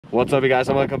What's up you guys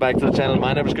and welcome back to the channel.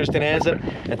 My name is Christian Hansen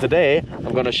and today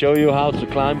I'm gonna show you how to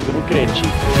climb Gunung Kerinci.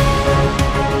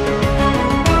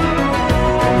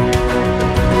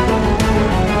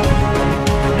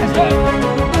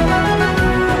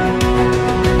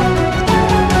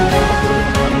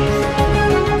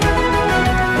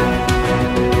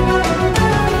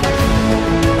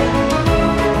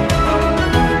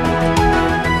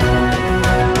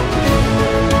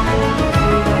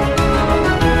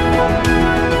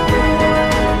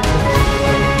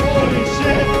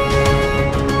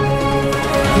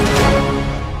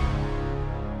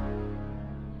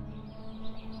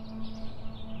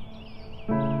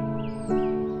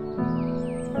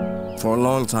 For a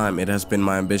long time it has been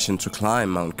my ambition to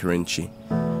climb Mount Kerinci,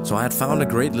 so I had found a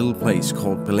great little place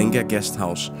called Pelinga guest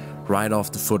house right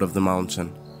off the foot of the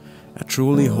mountain. A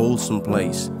truly wholesome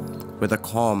place, with a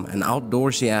calm and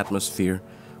outdoorsy atmosphere,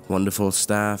 wonderful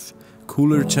staff,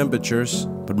 cooler temperatures,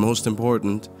 but most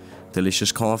important,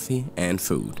 delicious coffee and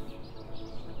food.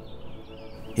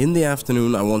 In the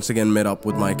afternoon I once again met up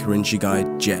with my Kerinci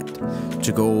guide Jet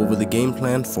to go over the game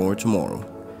plan for tomorrow.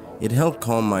 It helped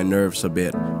calm my nerves a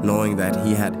bit, knowing that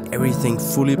he had everything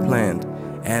fully planned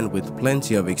and with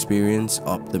plenty of experience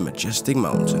up the majestic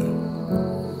mountain.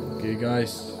 Okay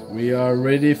guys, we are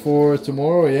ready for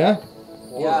tomorrow, yeah?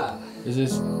 Yeah. This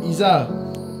is Isa.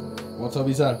 What's up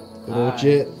Isa? The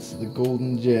Jets, the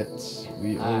Golden Jets.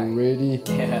 We are ready.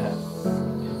 Yeah.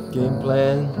 Game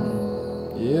plan.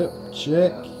 Yep,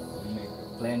 check.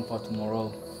 Plan for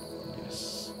tomorrow.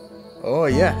 Yes. Oh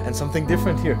yeah, and something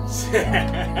different here.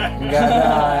 Enggak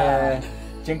ada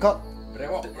jengkok.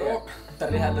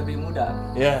 Terlihat lebih muda.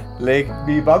 Yeah,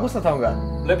 lebih bagus atau enggak?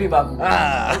 Lebih bagus.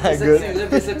 Ah, lebih good. seksi,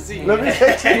 lebih seksi. Lebih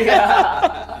seksi.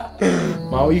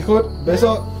 Mau ikut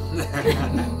besok?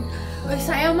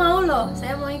 Saya mau loh,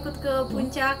 saya mau ikut ke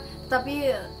puncak,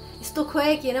 tapi it's too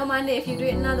quick, you know, Monday. If you do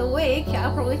it another week,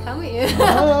 I'll probably come here.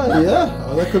 Yeah,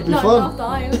 oh, that could be Not fun. enough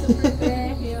time to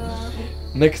prepare,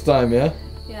 yeah. Next time, yeah?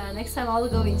 Yeah, next time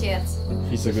I'll go with Jets.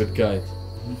 He's a good guide.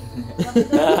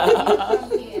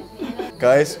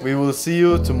 Guys, we will see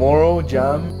you tomorrow,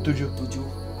 jam 7.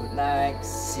 Good night.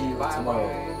 See you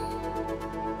tomorrow.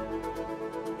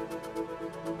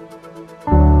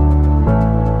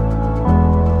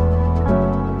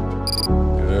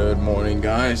 Good morning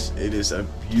guys, it is a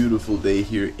beautiful day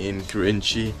here in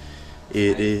Kerinci.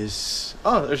 It is...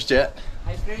 Oh, there's Jet.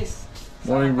 Hi Chris.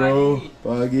 Morning bro.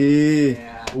 Pagi.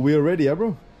 Yeah. We are ready, yeah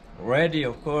bro? Ready,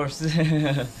 of course.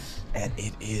 And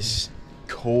it is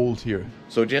cold here.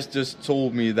 So Jess just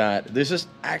told me that this is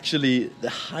actually the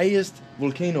highest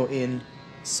volcano in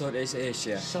Southeast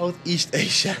Asia. Southeast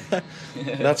Asia.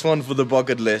 That's one for the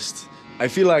bucket list. I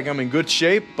feel like I'm in good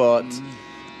shape, but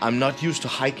I'm not used to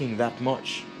hiking that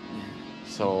much.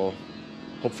 So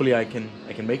hopefully I can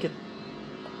make it.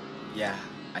 Yeah,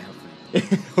 I hope.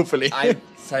 Hopefully.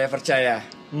 Saya percaya.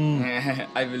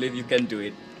 I believe you can do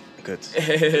it. Good.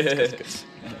 Good.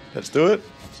 Let's do it.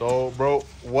 So, bro,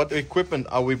 what equipment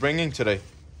are we bringing today?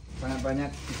 Sangat banyak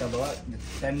kita bawa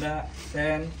tenda,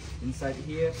 tent, inside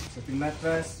here, sleeping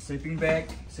mattress, sleeping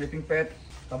bag, sleeping pad,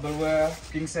 tableware,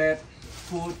 king set,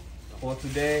 food for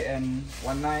today and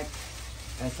one night,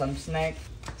 and some snack.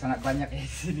 Sangat banyak di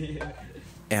sini.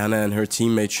 Anna and her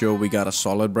team made sure we got a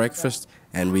solid breakfast,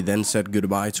 and we then said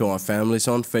goodbye to our families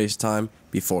on FaceTime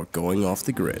before going off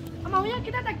the grid.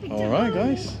 Alright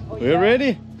guys, we're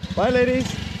ready. Bye ladies.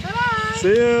 Bye-bye.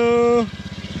 See you.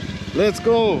 Let's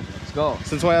go. Let's go.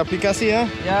 Sesuai aplikasi ya.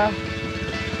 Ya.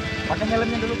 Pakai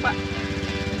helmnya dulu, Pak.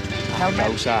 Helmet.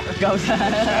 Gak usah. Gak usah.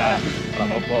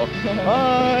 Apa-apa.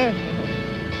 Bye.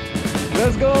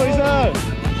 Let's go, Isa.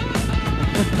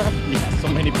 Yeah, so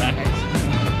many bags.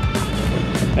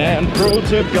 And pro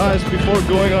tip guys, before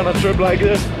going on a trip like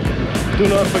this, do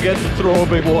not forget to throw a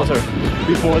big water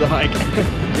before the hike.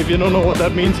 If you don't know what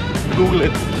that means, Google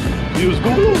it. Use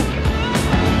Google.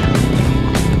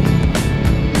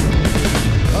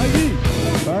 Pagi.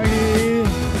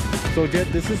 So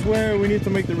Jet, this is where we need to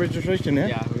make the registration,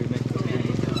 yeah? Yeah, we make the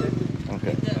registration.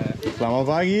 Okay. Selamat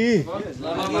pagi.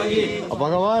 Selamat pagi. Apa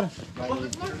kabar?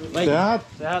 Baik. Sehat?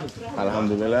 Sehat.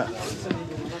 Alhamdulillah.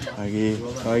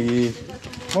 Pagi.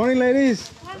 Morning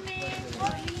ladies.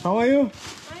 How are you?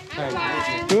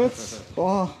 Good.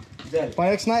 Oh,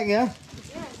 banyak snack ya?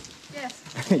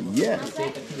 Yes.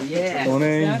 Yeah.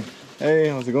 Morning.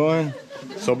 Hey, how's it going?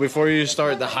 So before you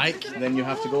start the hike, then you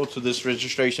have to go to this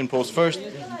registration post first.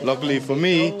 Luckily for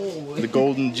me, the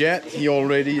Golden Jet, he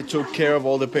already took care of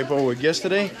all the paperwork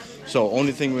yesterday. So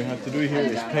only thing we have to do here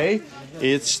is pay.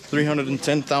 It's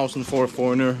 310,000 for a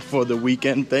foreigner for the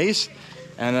weekend days.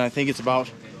 And I think it's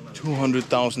about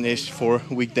 200,000-ish for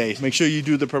weekdays. Make sure you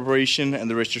do the preparation and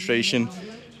the registration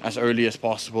as early as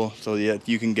possible so that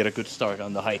you can get a good start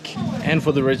on the hike. And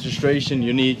for the registration,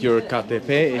 you need your KTP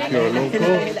if you're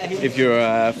local. If you're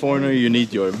a foreigner, you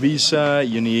need your visa,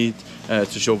 you need to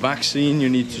show vaccine, you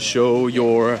need to show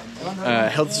your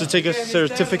health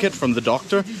certificate from the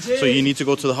doctor. So you need to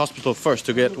go to the hospital first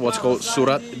to get what's called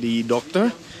surat di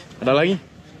dokter. Ada lagi?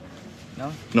 No?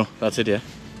 No, that's it, yeah.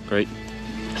 Great.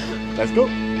 Let's go.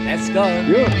 Let's go.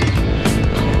 Yeah.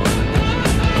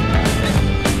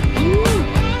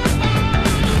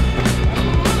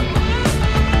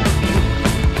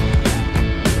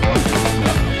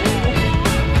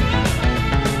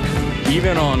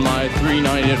 Even on my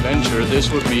 3-night adventure, this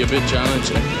would be a bit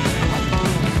challenging.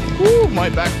 Woo,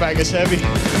 my backpack is heavy.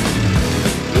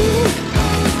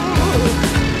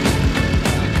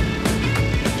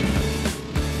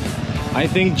 I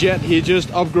think Jet, he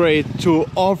just upgrade to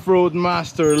off-road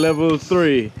master level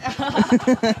 3.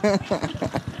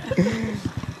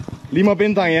 5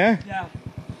 bintang ya? Ya,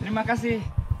 terima kasih.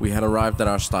 We had arrived at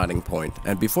our starting point,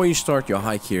 and before you start your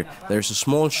hike here, there's a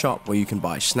small shop where you can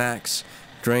buy snacks,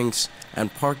 drinks,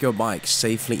 and park your bike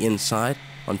safely inside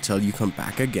until you come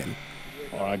back again.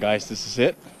 Alright guys, this is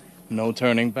it. No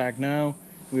turning back now.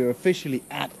 We are officially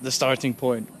at the starting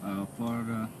point.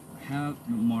 For health,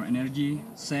 more energy,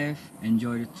 safe,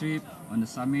 enjoy the trip on the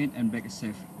summit and back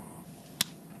safe.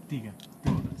 3,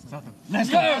 2, 1. Let's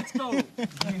go! Let's go!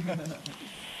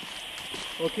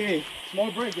 Okay,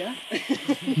 small break ya.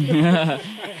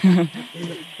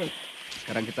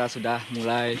 Sekarang kita sudah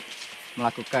mulai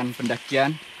melakukan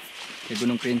pendakian ke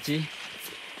Gunung Kerinci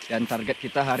dan target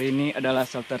kita hari ini adalah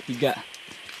shelter 3.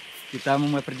 Kita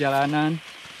memulai perjalanan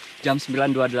jam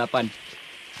 9.28.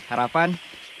 Harapan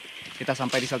kita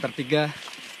sampai di shelter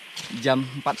 3 jam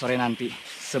 4 sore nanti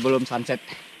sebelum sunset.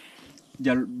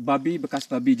 Babi, bekas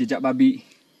babi, jejak babi,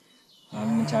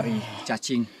 mencari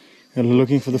cacing. You're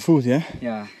looking for the food, yeah?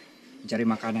 Ya, mencari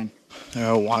makanan. There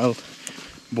are wild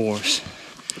boars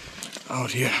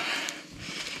out here.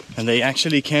 And they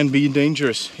actually can be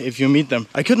dangerous if you meet them.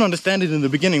 I couldn't understand it in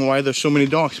the beginning why there's so many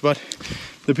dogs, but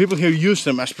the people here use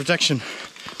them as protection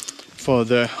for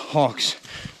the hawks,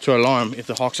 to alarm if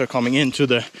the hawks are coming into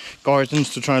the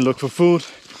gardens to try and look for food.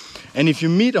 And if you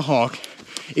meet a hawk,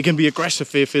 it can be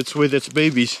aggressive if it's with its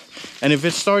babies. And if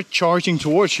it starts charging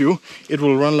towards you, it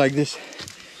will run like this.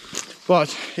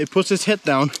 But it puts its head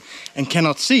down and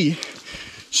cannot see.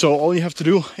 So all you have to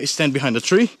do is stand behind a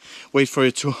tree, wait for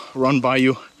it to run by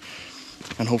you.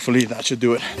 And hopefully that should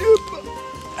do it.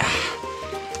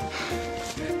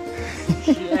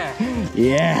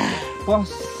 Yeah. Pos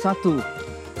 1.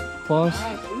 Pos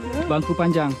bangku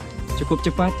panjang. Cukup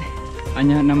cepat.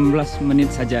 Hanya 16 menit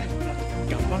saja.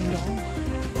 Gampang dong.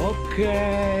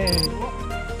 Okay.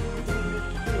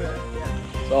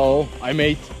 So I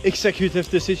made executive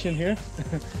decision here.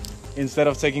 Instead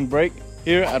of taking break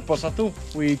here at Pos 1,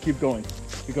 we keep going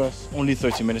because only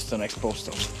 30 minutes to the next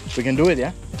post. So we can do it,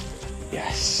 yeah?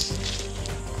 Yes.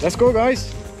 Let's go,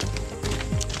 guys.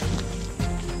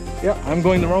 Yeah, I'm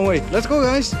going the wrong way. Let's go,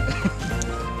 guys.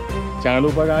 Jangan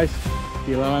lupa, guys,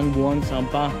 dilarang buang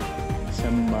sampah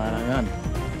sembarangan.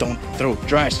 Don't throw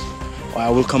trash, or I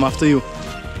will come after you.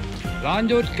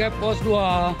 Lanjut ke pos 2.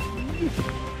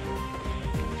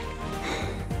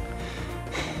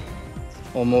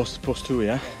 Almost post 2,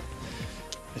 yeah?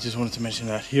 I just wanted to mention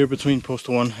that here between post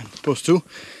 1 and post 2,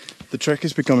 the trek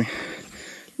is becoming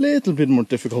a little bit more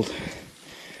difficult.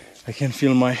 I can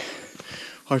feel my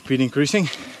heartbeat increasing,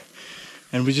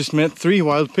 and we just met 3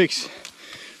 wild pigs,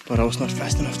 but I was not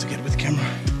fast enough to get with the camera.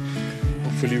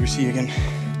 Hopefully we see again.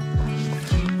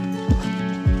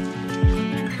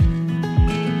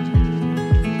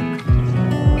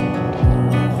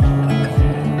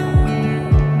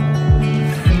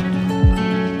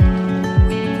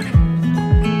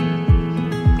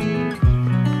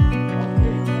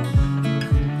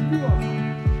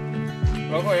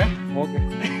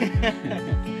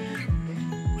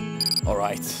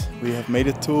 Alright, we have made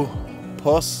it to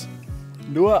pos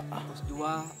 2. Pos 2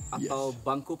 atau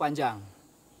bangku panjang.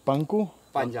 Bangku?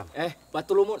 Panjang.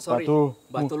 Batu lumut, sorry.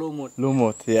 Batu lumut.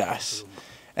 Lumut, yes.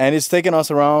 And it's taken us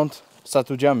around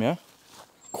 1 jam, yeah?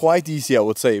 Quite easy, I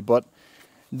would say, but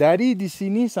dari di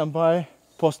sini sampai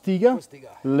pos 3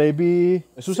 lebih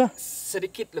susah?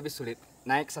 Sedikit lebih sulit.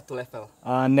 Naik 1 level.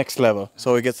 Next level.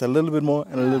 So it gets a little bit more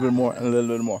and a little bit more and a little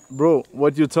bit more. Bro,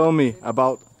 what you tell me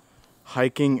about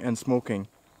hiking and smoking?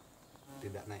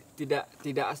 Tidak naik.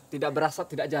 Tidak berasap,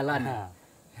 tidak jalan.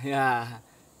 Ya.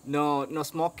 No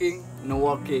smoking, no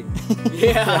walking.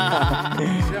 Yeah.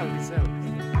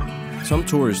 Some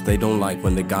tourists, they don't like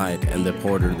when the guide and the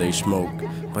porter, they smoke.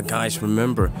 But guys,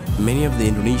 remember, many of the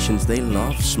Indonesians, they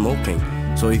love smoking.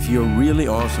 So if you're really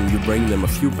awesome, you bring them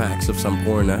a few packs of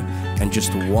Sampurna and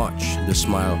just watch the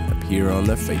smile appear on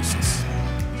their faces.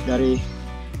 Dari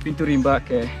pintu rimba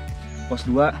ke pos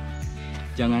 2,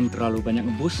 jangan terlalu banyak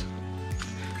ngebus,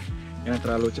 jangan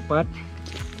terlalu cepat,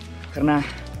 karena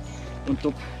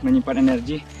untuk menyimpan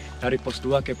energi dari pos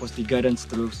 2 ke pos 3 dan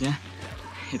seterusnya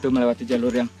itu melewati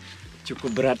jalur yang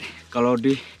cukup berat. Kalau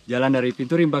di jalan dari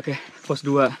pintu rimba ke pos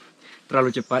 2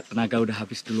 terlalu cepat, tenaga udah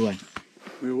habis duluan.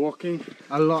 We're walking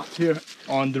a lot here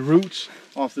on the roots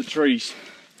of the trees.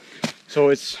 So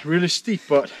it's really steep,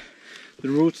 but the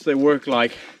roots, they work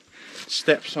like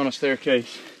steps on a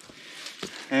staircase.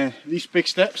 And these big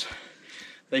steps,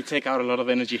 they take out a lot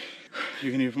of energy. You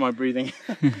can hear my breathing.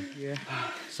 Yeah.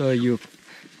 So you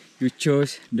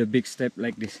chose the big step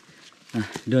like this.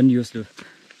 Don't use the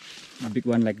big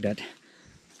one like that.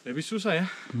 Lebih susah ya?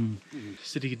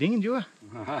 Sedikit dingin juga.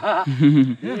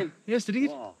 Yeah, sedikit.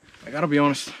 I gotta be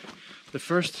honest, the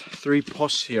first 3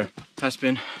 posts here has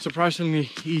been surprisingly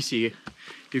easy.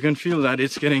 You can feel that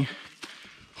it's getting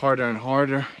harder and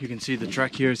harder. You can see the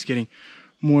track here is getting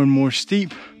more and more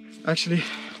steep. Actually,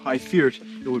 I feared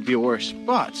it would be worse,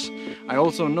 but I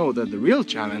also know that the real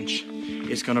challenge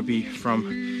is gonna be from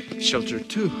shelter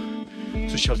 2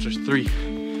 to shelter 3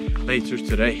 later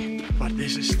today. But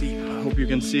this is steep. I hope you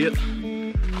can see it.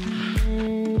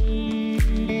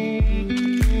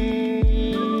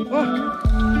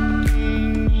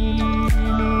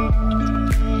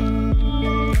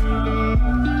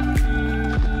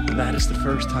 That is the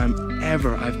first time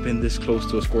ever I've been this close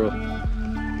to a squirrel.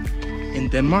 In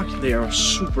Denmark, they are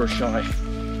super shy.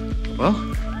 Well,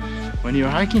 when you're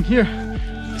hiking here,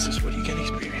 this is what you can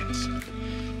experience.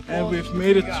 And we've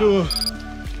made it to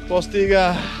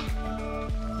Postiga.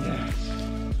 Yes.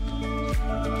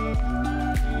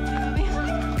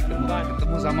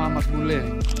 Ketemu sama Mas Bule.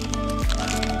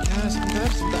 Ya, sebentar.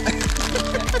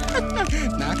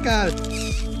 Nakal.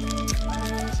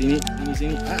 Sini.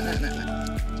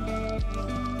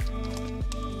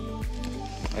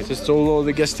 I just told all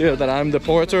the guests here that I'm the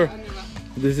porter.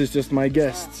 This is just my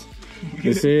guests.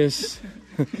 This is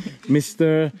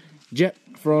Mr. Jet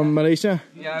from Malaysia.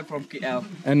 Yeah, I'm from KL.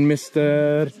 And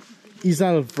Mr.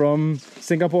 Izal from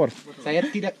Singapore. Saya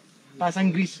tidak bahasa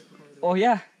Inggris. Oh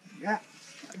ya? Ya.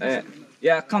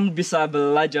 Ya, kamu bisa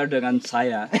belajar dengan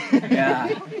saya. Ya.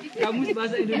 Kamu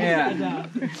bahasa Indonesia aja.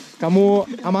 Kamu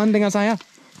aman dengan saya?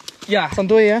 Ya.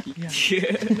 Santuy ya?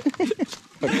 Yeah.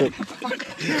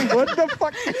 What the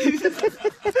fuck?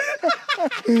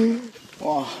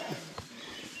 Wow.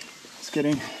 It's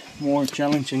getting more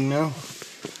challenging now.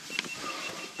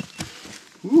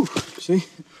 Ooh, see?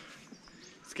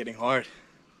 It's getting hard.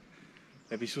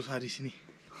 Lebih susah di sini.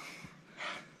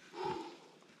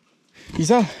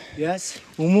 Isa? Yes.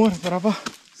 Umur berapa?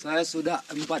 Saya sudah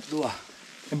 42.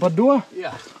 42?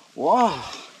 Iya. Wow.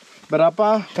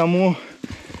 Berapa kamu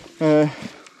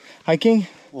hiking?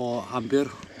 Oh,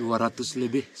 hampir 200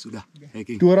 lebih sudah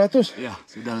hiking. 200? Ya,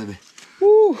 sudah lebih.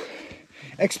 Woo.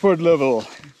 Expert level.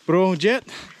 Bro Jet,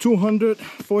 248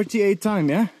 time,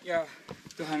 ya? Yeah,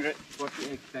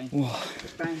 248 times. Wow.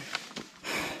 Time.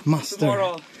 Master.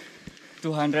 Tomorrow,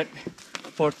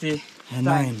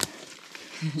 249.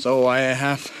 So I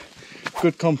have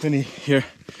good company here.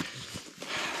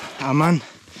 Aman.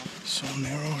 So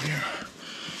narrow here.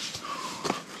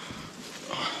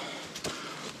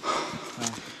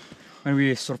 When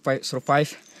we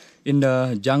survive in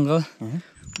the jungle,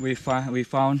 we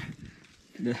found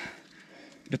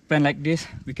the plant like this.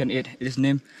 We can eat. Its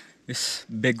name is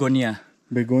begonia.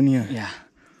 Begonia. Yeah.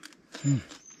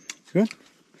 Good.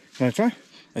 Can I try?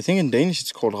 I think in Danish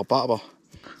it's called rabarber.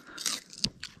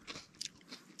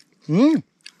 Ooh.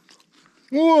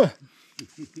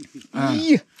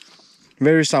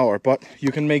 Very sour, but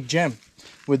you can make jam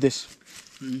with this.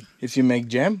 If you make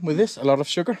jam with this, a lot of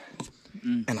sugar.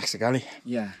 Enak sekali.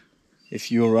 Yeah. If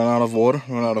you run out of water,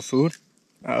 run out of food,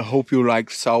 I hope you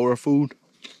like sour food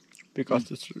because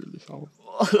it's really sour.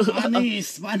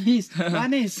 Manis. Wow.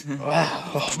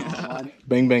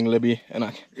 Bang bang lebih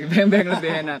enak. Bang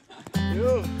lebih enak.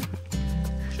 Yo,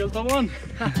 shelter one.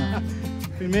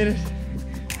 We made it.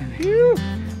 Phew.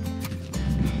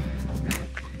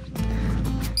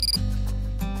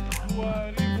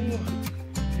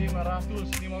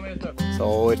 2.505 meter.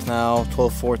 So it's now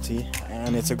 12:40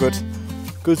 and it's a good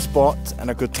spot and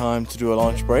a good time to do a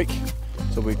lunch break.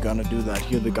 So we're gonna do that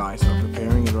here. The guys are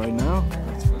preparing it right now.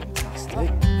 That's fantastic.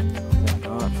 Thank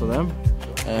God for them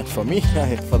and for me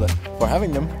for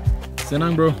having them.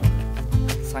 Senang bro.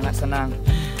 Sangat senang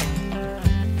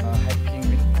hiking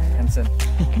with Vincent.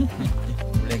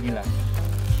 Boleh gila.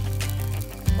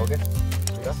 Okay.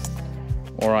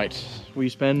 Alright, we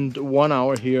spent 1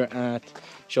 hour here at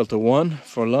Shelter 1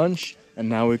 for lunch, and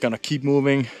now we're gonna keep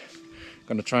moving.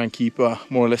 Gonna try and keep a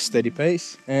more or less steady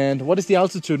pace. And what is the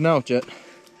altitude now, Jet?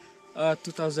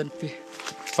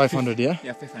 2,500. Yeah?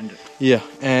 Yeah, 500. Yeah,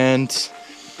 and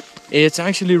it's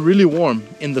actually really warm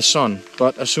in the sun,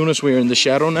 but as soon as we're in the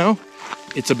shadow now,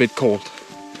 it's a bit cold.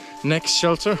 Next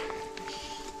shelter,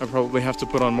 I probably have to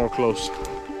put on more clothes.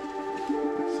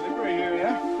 Slippery here,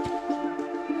 yeah?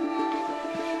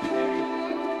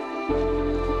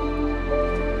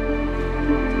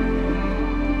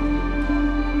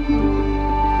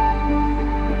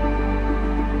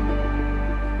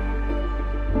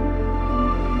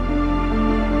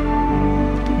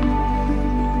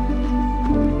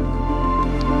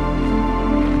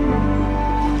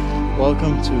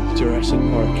 Welcome to Jurassic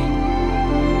Park.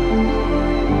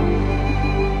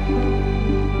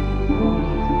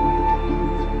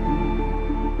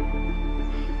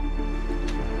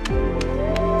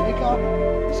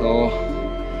 So,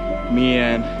 me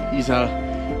and Isal,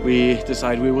 we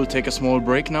decide we will take a small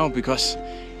break now because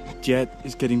Jet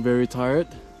is getting very tired.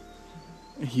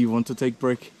 He wants to take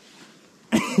break.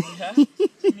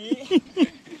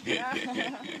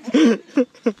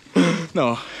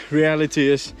 No,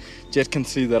 reality is Jet can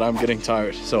see that I'm getting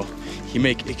tired, so he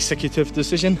make executive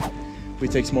decision. We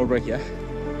take small break, yeah?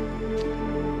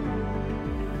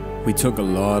 We took a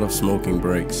lot of smoking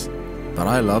breaks, but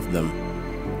I loved them.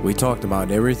 We talked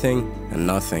about everything and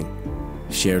nothing,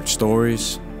 shared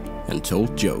stories and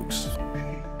told jokes.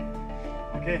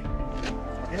 Okay,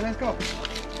 let's go.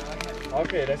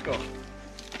 Okay, let's go.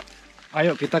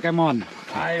 Ayo kita come on.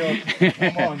 Ayo,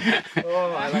 come on.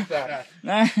 Oh, I like that.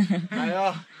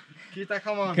 Ayo, kita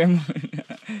come on.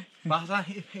 Bahasa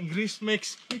Inggris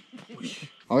mix.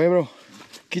 Okay, bro.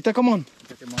 Kita come on.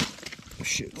 Oh,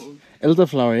 shit.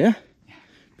 Elderflower, ya?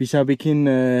 Bisa bikin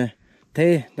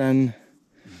teh dan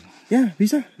ya,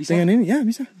 bisa. Dengan ini, ya,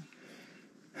 bisa.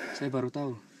 Saya baru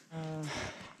tahu.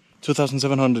 2,700,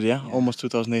 yeah? Almost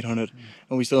 2,800.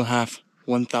 And we still have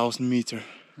 1,000 meter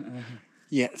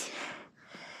yet.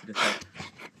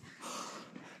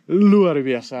 Luar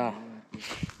biasa.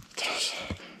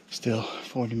 Still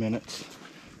 40 minutes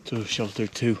to shelter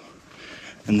 2.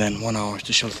 And then 1 hour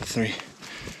to shelter 3.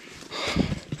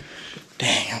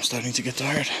 Dang, I'm starting to get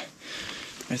tired.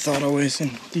 I thought I was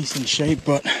in decent shape,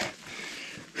 but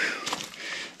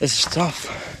this is tough.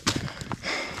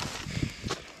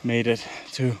 Made it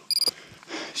to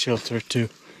shelter 2.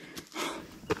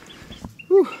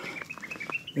 Whew.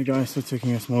 The guys are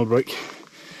taking a small break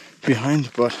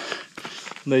behind, but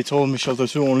they told me shelter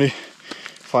 2 only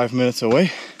 5 minutes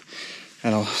away,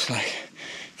 and I was like,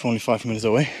 if only 5 minutes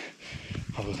away,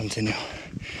 I will continue.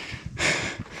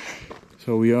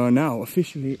 So we are now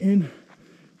officially in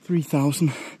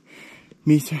 3,000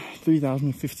 meter,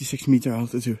 3,056 meter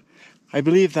altitude. I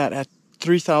believe that at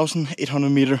 3,800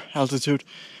 meter altitude,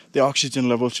 the oxygen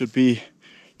level should be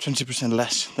 20%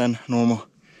 less than normal.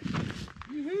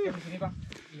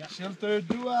 Shelter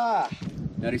 2.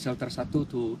 Dari shelter 1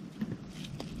 tuh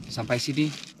sampai sini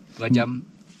 2 jam.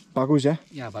 Bagus ya?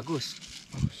 Ya, bagus.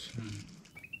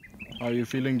 How are you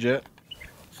feeling, Jet?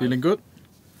 Feeling good?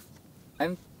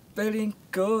 I'm feeling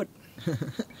good.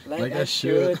 Like I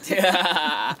should.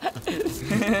 Yeah.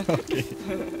 Okay.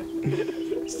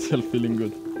 Still feeling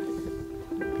good. Good.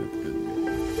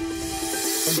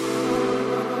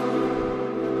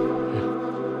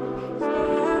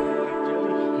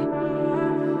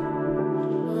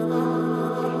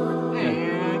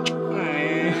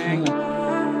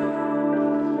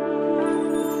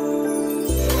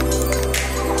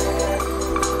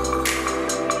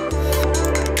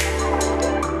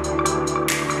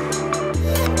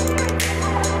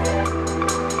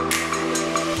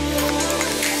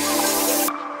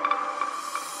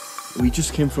 We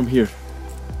just came from here,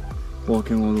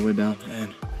 walking all the way down,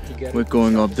 and we're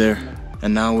going up there,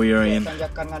 and now we are in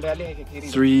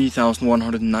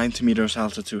 3,190 meters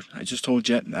altitude. I just told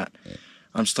Jet that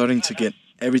I'm starting to get,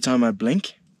 every time I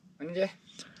blink,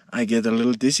 I get a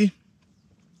little dizzy,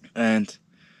 and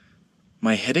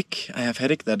my headache, I have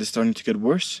headache that is starting to get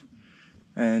worse,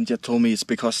 and Jet told me it's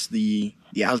because the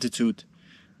altitude,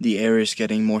 the air is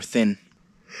getting more thin.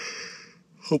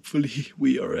 Hopefully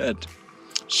we are at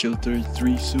shelter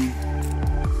 3 soon,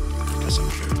 because I'm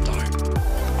very tired.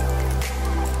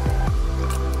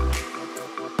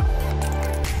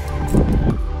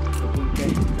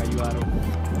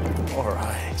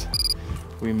 Alright,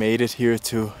 we made it here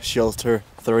to shelter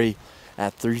 3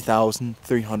 at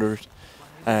 3,300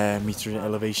 meter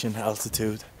elevation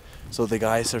altitude. So the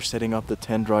guys are setting up the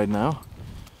tent right now.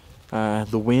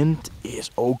 The wind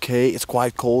is okay. It's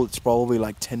quite cold. It's probably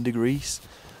like 10 degrees.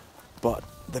 But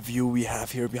the view we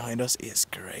have here behind us is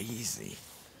crazy.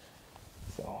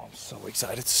 So I'm so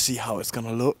excited to see how it's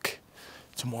gonna look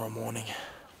tomorrow morning.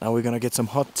 Now we're gonna get some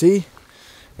hot tea.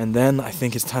 And then I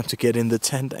think it's time to get in the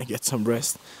tent and get some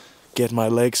rest. Get my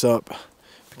legs up.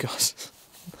 Because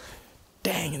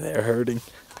dang, they're hurting.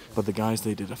 But the guys,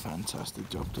 they did a fantastic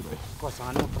job today.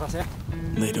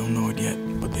 They don't know it yet,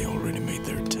 but they already made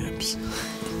their tips.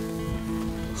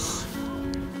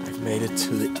 I've made it to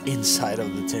the inside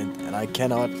of the tent, and I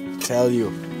cannot tell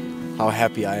you how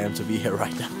happy I am to be here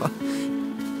right now.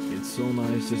 It's so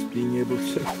nice just being able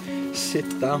to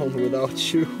sit down without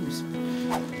shoes.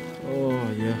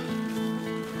 Oh yeah,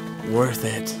 worth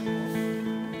it.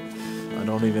 I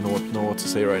don't even know what to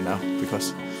say right now,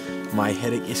 because my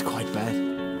headache is quite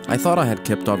bad. I thought I had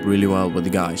kept up really well with the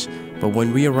guys, but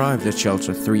when we arrived at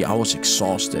shelter 3 I was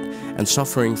exhausted and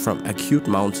suffering from acute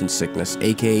mountain sickness,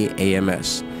 aka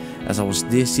AMS. As I was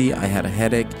dizzy, I had a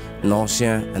headache,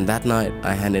 nausea, and that night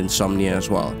I had insomnia as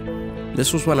well.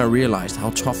 This was when I realized how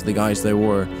tough the guys they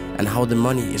were and how the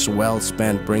money is well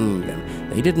spent bringing them.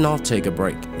 They did not take a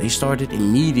break. They started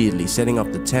immediately setting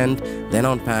up the tent, then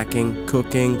unpacking,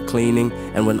 cooking, cleaning,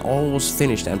 and when all was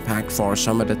finished and packed for our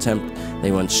summit attempt,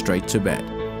 they went straight to bed.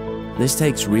 This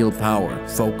takes real power,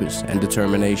 focus, and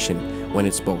determination when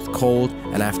it's both cold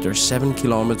and after a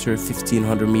 7-kilometer,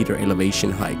 1500 meter elevation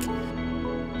hike.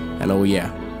 And oh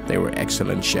yeah, they were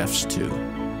excellent chefs too.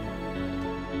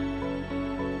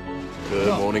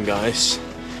 Good morning, guys.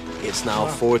 It's now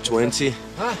 4:20.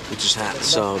 We just had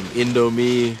some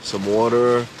Indomie, some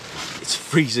water. It's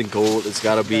freezing cold. It's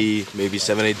gotta be maybe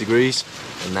 7-8 degrees.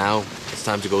 And now it's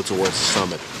time to go towards the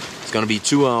summit. It's gonna be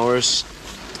 2 hours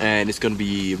and it's gonna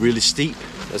be really steep.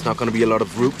 There's not gonna be a lot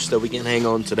of roots that we can hang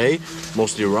on today,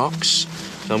 mostly rocks.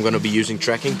 So I'm gonna be using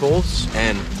trekking poles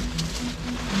and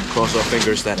cross our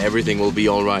fingers that everything will be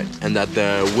all right and that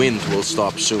the wind will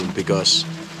stop soon, because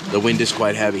the wind is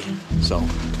quite heavy. So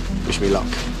wish me luck.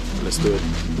 Let's do it.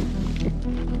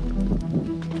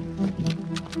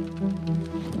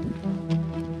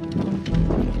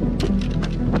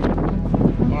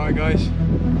 Alright guys,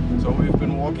 so we've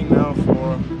been walking now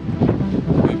for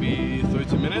maybe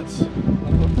 30 minutes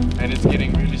and it's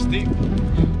getting really steep.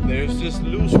 There's just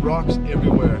loose rocks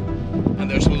everywhere and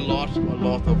there's a lot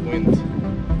of wind.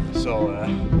 So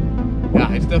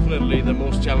yeah, it's definitely the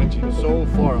most challenging so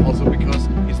far, also because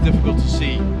it's difficult to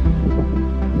see.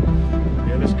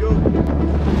 Yeah, let's go.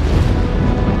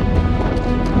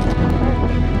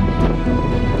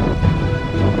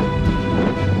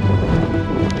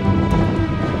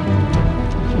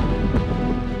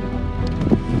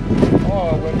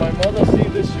 Oh, when my mother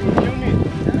sees this, she will kill me.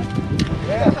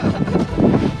 Yeah.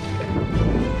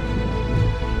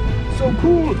 So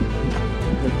cool.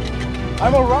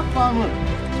 I'm a rock climber.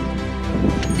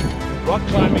 Rock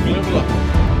climbing leveler.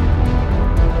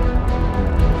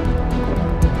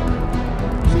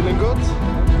 Feeling good?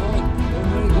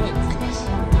 Very good.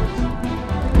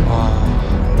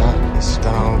 That is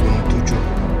down to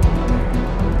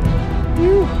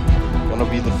Gonna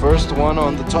be the first one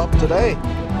on the top today.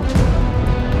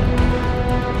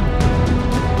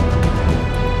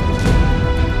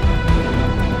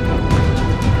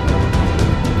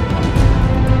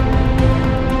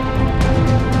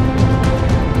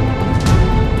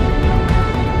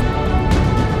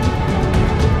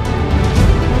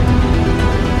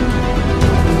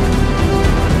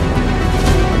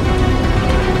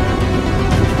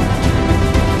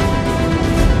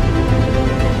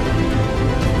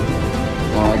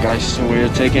 So we're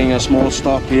taking a small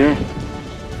stop here.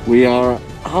 We are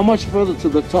how much further to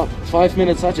the top? 5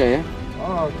 minutes saja, yeah?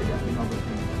 Oh, okay. 15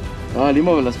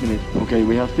 minutes. Okay,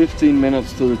 we have 15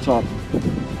 minutes to the top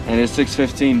and it's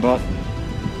 6:15, but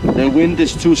the wind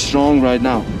is too strong right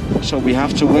now. So we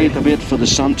have to wait a bit for the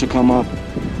sun to come up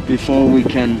before we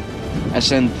can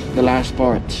ascend the last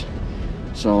part.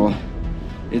 So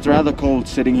it's rather cold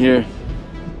sitting here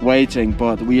waiting,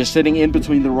 but we are sitting in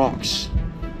between the rocks,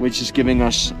 which is giving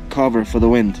us cover for the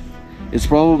wind. It's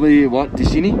probably, what, di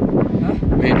sini?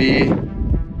 Maybe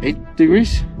 8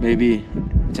 degrees? Maybe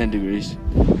 10 degrees.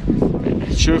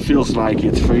 It sure feels like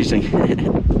it's freezing.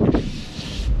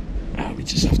 We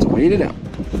just have to wait it out.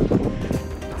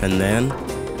 And then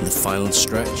the final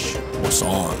stretch was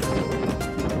on.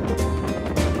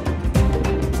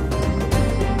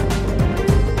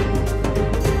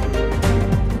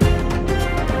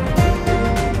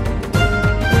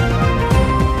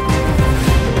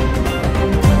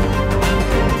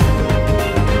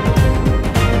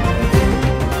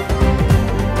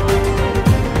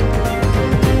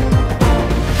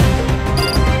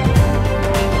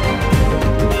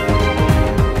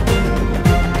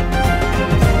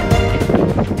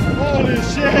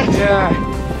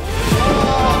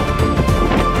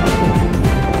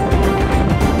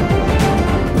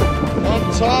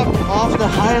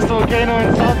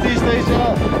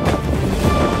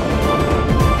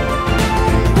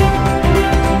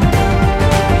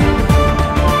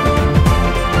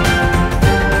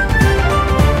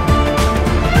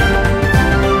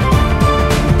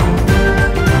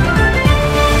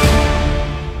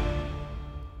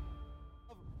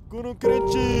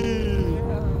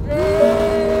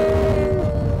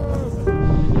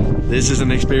 This is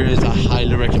an experience I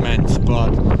highly recommend,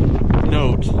 but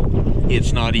note,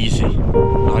 it's not easy.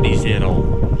 Not easy at all.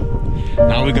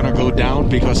 Now we're gonna go down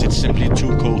because it's simply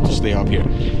too cold to stay up here.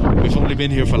 We've only been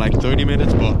here for like 30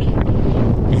 minutes, but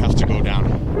we have to go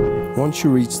down. Once you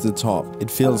reach the top,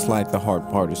 it feels like the hard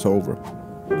part is over.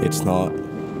 It's not.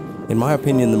 In my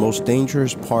opinion, the most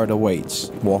dangerous part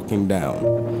awaits, walking down.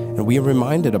 And we are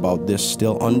reminded about this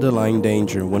still underlying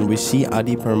danger when we see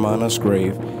Adi Permana's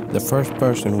grave, the first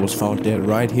person who was found dead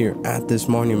right here at this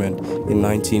monument in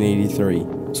 1983.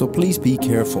 So please be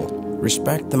careful,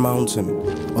 respect the mountain,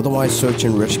 otherwise search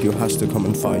and rescue has to come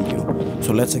and find you.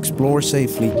 So let's explore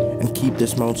safely and keep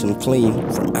this mountain clean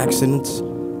from accidents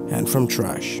and from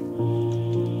trash.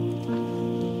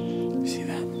 See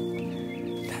that?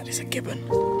 That is a gibbon.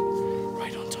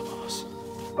 Right on top of us.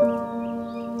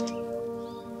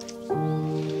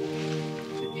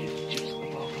 Just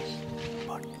above us.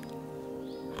 But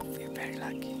we're very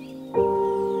lucky.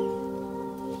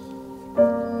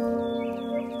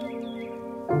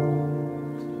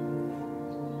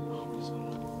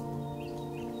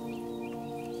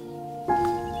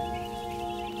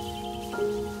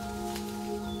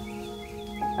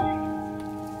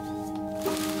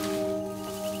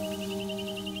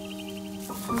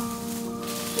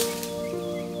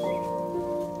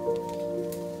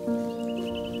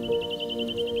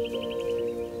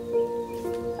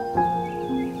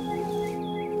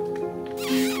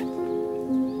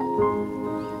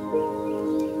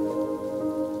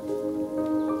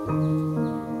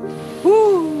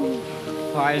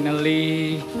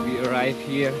 Finally, we arrive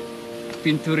here,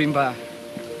 Pintu Rimba,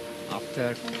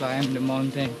 after climb the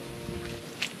mountain.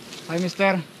 Hi,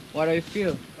 Mister. What do you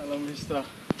feel? Hello, Mister.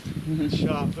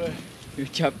 Capek. You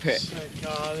capek.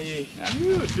 Sekali.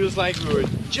 It feels like we were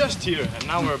just here and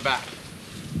now we're back.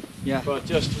 Yeah. But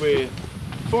just with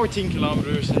 14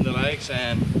 kilometers in the legs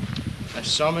and a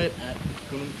summit at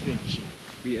Gunung Kerinci.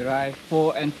 We arrived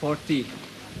 4:40.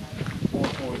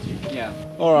 4:40. Yeah.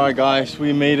 Alright guys,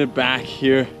 we made it back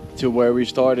here to where we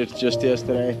started just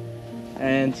yesterday.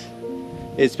 And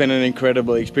it's been an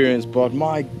incredible experience, but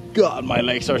my god, my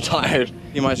legs are tired.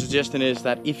 My suggestion is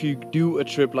that if you do a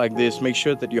trip like this, make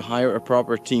sure that you hire a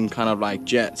proper team, kind of like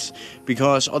Jets,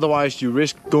 because otherwise you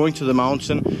risk going to the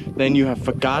mountain, then you have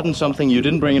forgotten something, you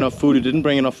didn't bring enough food, you didn't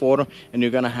bring enough water, and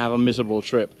you're gonna have a miserable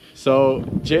trip. So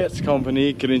Jets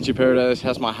company, Kerinci Paradise,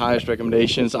 has my highest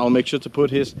recommendations. I'll make sure to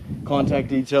put his contact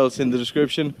details in the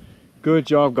description. Good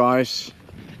job guys.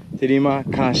 Terima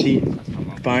kasih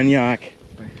banyak.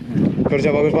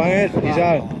 Kerja bagus banget,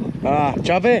 Izal.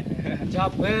 Capek?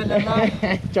 Capek lelah.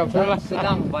 Capek lah.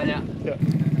 Sedang banyak.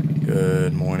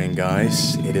 Good morning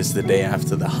guys, it is the day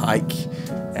after the hike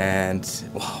and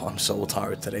wow, I'm so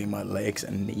tired today. My legs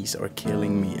and knees are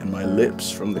killing me and my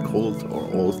lips from the cold are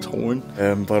all torn.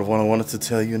 But what I wanted to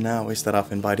tell you now is that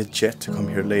I've invited Jet to come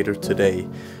here later today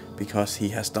because he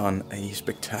has done a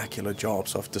spectacular job,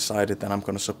 so I've decided that I'm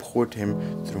going to support him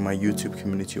through my YouTube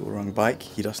community Orang Bike.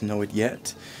 He doesn't know it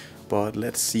yet, but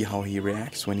let's see how he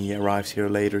reacts when he arrives here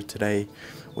later today.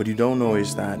 What you don't know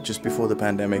is that just before the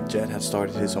pandemic, Jet had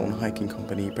started his own hiking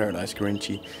company, Paradise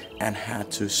Kerinci, and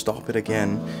had to stop it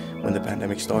again when the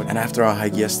pandemic started. And after our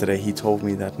hike yesterday, he told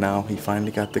me that now he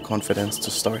finally got the confidence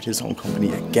to start his own company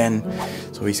again.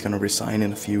 So he's gonna resign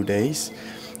in a few days.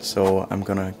 So I'm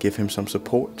gonna give him some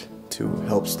support to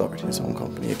help start his own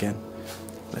company again.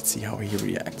 Let's see how he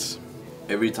reacts.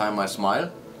 Every time I smile,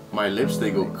 my lips,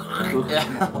 they go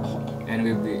And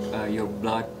will be your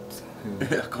blood.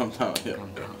 Calm down, yeah.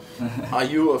 Are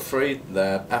you afraid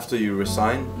that after you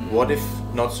resign, what if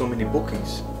not so many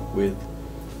bookings with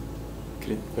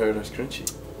Paradise Kerinci?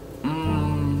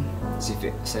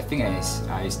 The thing is,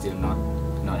 I still not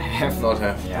have. Not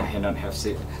have. Yeah, I not have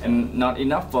seat, and not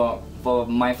enough for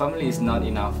my family is not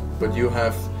enough. But you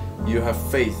have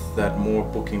faith that more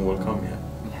booking will come, yeah?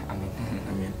 Yeah,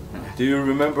 I mean. Do you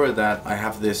remember that I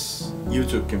have this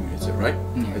YouTube community, right?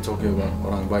 Yeah. I told you about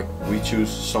Orang Bike. We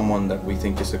choose someone that we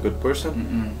think is a good person,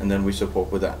 and then we support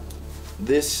with that.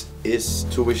 This is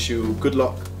to wish you good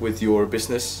luck with your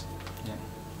business,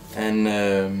 and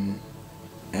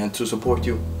to support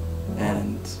you,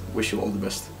 and wish you all the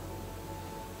best.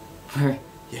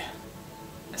 Yeah.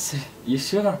 You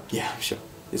sure? Yeah, I'm sure.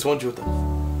 It's 1 juta.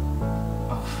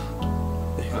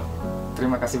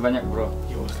 Terima kasih banyak, bro.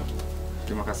 You're welcome.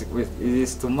 Terima kasih. It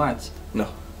is too much. No.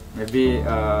 Maybe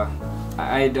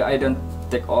I don't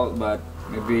take all, but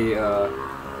maybe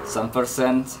some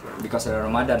percent because of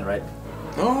Ramadan, right?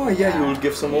 Oh yeah, you will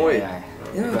give some away.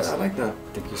 Yeah, I like that.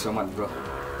 Thank you so much, bro.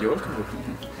 You're welcome.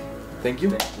 Thank you.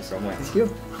 Thank you so much. Thank you.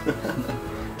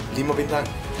 5 bintang.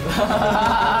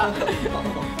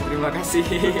 Terima kasih.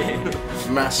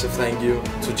 Massive thank you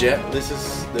to Jet. This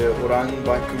is the Orang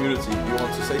Bike community. You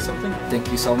want to say something? Thank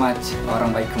you so much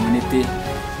Orang Bike community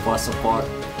for support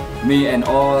me and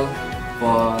all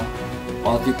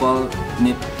people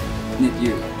need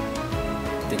you.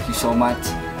 Thank you so much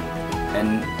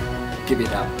and keep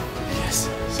it up.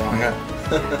 Yes, sangat.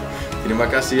 Terima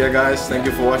kasih ya guys. Thank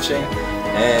you for watching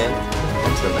and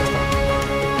until next time.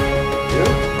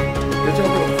 Yeah. Good job,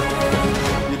 bro.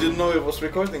 You didn't know it was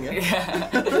recording, yeah?